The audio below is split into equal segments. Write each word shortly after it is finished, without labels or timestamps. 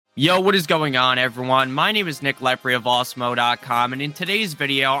Yo, what is going on, everyone? My name is Nick Lepre of Awesemo.com, and in today's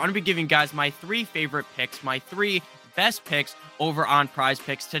video, I'm going to be giving you guys my three favorite picks, my three best picks over on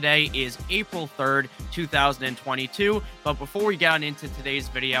PrizePicks. Today is April 3rd, 2022. But before we get on into today's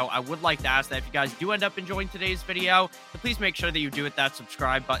video, I would like to ask that if you guys do end up enjoying today's video, to please make sure that you do hit that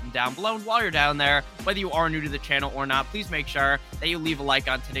subscribe button down below. And while you're down there, whether you are new to the channel or not, please make sure that you leave a like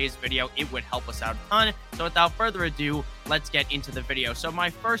on today's video. It would help us out a ton. So without further ado, let's get into the video. So my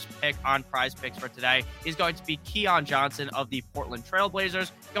first pick on PrizePicks for today is going to be Keon Johnson of the Portland Trail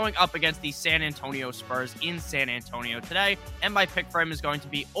Blazers going up against the San Antonio Spurs in San Antonio today. And my pick for him is going to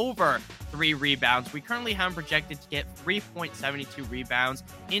be over 3 rebounds. We currently have him projected to get 3.72 rebounds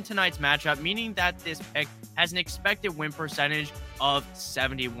in tonight's matchup, meaning that this pick has an expected win percentage of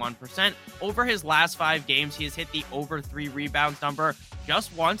 71%. Over his last 5 games, he has hit the over 3 rebounds number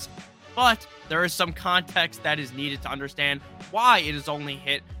just once, but there is some context that is needed to understand why it is only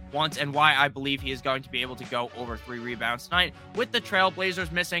hit once and why I believe he is going to be able to go over 3 rebounds tonight. With the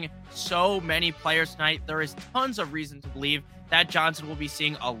Trailblazers missing so many players tonight, there is tons of reason to believe that Johnson will be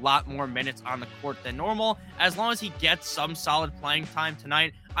seeing a lot more minutes on the court than normal. As long as he gets some solid playing time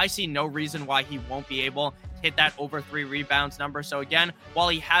tonight, I see no reason why he won't be able to hit that over 3 rebounds number. So again, while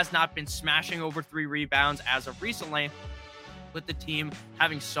he has not been smashing over 3 rebounds as of recently, with the team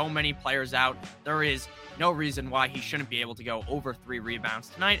having so many players out, there is no reason why he shouldn't be able to go over 3 rebounds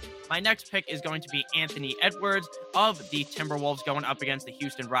tonight. My next pick is going to be Anthony Edwards of the Timberwolves going up against the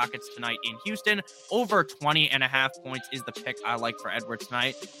Houston Rockets tonight in Houston. Over 20.5 points is the pick I like for Edwards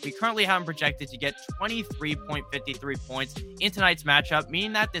tonight. We currently have him projected to get 23.53 points in tonight's matchup,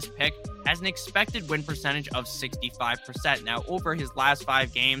 meaning that this pick has an expected win percentage of 65%. Now, over his last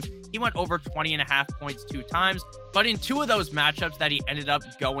 5 games, he went over 20.5 points 2 times, but in 2 of those matchups that he ended up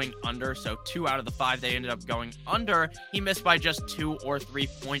going under, so 2 out of the 5 they ended up going under, he missed by just 2 or 3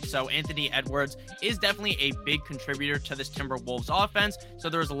 points. So Anthony Edwards is definitely a big contributor to this Timberwolves offense, so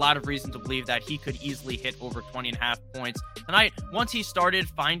there's a lot of reason to believe that he could easily hit over 20.5 points tonight. Once he started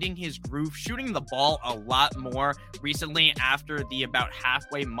finding his groove, shooting the ball a lot more recently after the about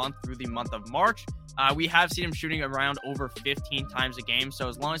halfway month through the month of March, we have seen him shooting around over 15 times a game. So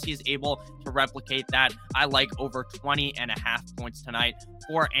as long as he's able to replicate that, I like over 20.5 points tonight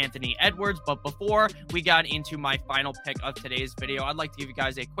for Anthony Edwards. But before we got into my final pick of today's video, I'd like to give you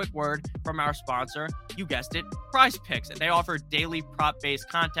guys a quick word from our sponsor. You guessed it, PrizePicks. And they offer daily prop-based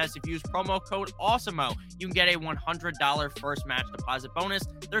contests. If you use promo code AWESEMO, you can get a $100 first match deposit bonus.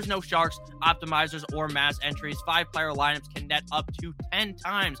 There's no sharks, optimizers, or mass entries. 5-player lineups can net up to 10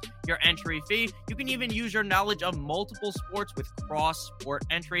 times your entry fee. You can even use your knowledge of multiple sports with cross-sport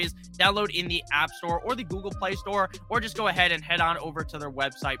entries. Download in the App Store or the Google Play Store, or just go ahead and head on over to their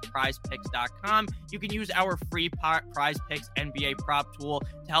website, PrizePicks.com. You can use our free PrizePicks NBA prop tool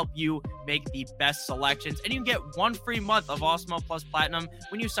to help you make the best selections, and you can get 1 free month of Awesemo Plus Platinum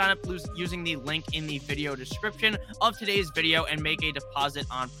when you sign up using the link in the video description of today's video and make a deposit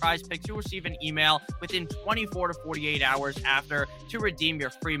on PrizePicks. You'll receive an email within 24 to 48 hours after to redeem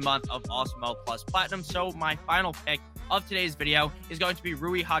your free month of Awesemo Plus Platinum. So my final pick of today's video is going to be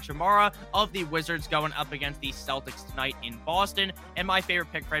Rui Hachimura of the Wizards going up against the Celtics tonight in Boston. And my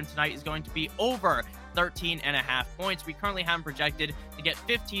favorite pick for him tonight is going to be over 13.5 points. We currently have him projected to get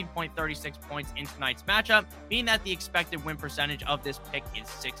 15.36 points in tonight's matchup, meaning that the expected win percentage of this pick is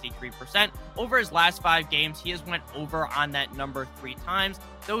 63%. Over his last 5 games, he has went over on that number 3 times.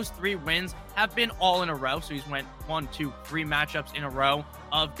 Those 3 wins have been all in a row. So he's went 1, 2, 3 matchups in a row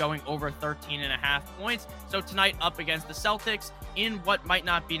of going over 13.5 points. So tonight up against the Celtics in what might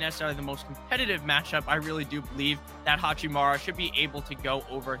not be necessarily the most competitive matchup, I really do believe that Hachimura should be able to go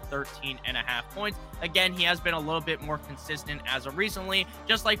over 13.5 points. Again, he has been a little bit more consistent as of recently.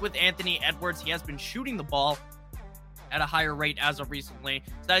 Just like with Anthony Edwards, he has been shooting the ball at a higher rate as of recently.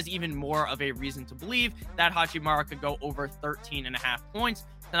 So that is even more of a reason to believe that Hachimura could go over 13.5 points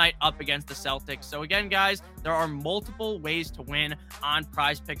tonight up against the Celtics. So again, guys, there are multiple ways to win on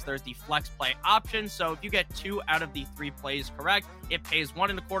PrizePicks. There's the flex play option. So if you get 2 out of the 3 plays correct, it pays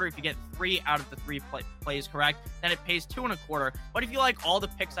 1.25. If you get 3 out of the 3 plays correct, then it pays 2.25. But if you like all the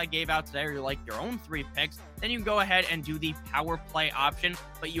picks I gave out today, or you like your own 3 picks, then you can go ahead and do the power play option,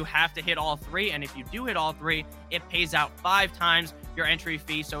 but you have to hit all 3. And if you do hit all 3, it pays out 5 times your entry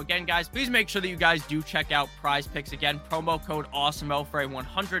fee. So again, guys, please make sure that you guys do check out PrizePicks. Again, promo code AWESEMO for a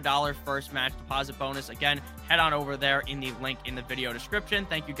 $100 first match deposit bonus. Again, head on over there in the link in the video description.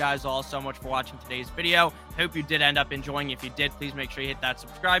 Thank you guys all so much for watching today's video. I hope you did end up enjoying. If you did, please make sure you hit that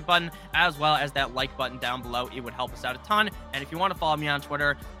subscribe button as well as that like button down below. It would help us out a ton. And if you want to follow me on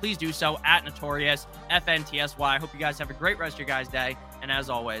Twitter, please do so at NotoriousFNTSY. I hope you guys have a great rest of your guys' day, And as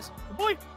always, boy.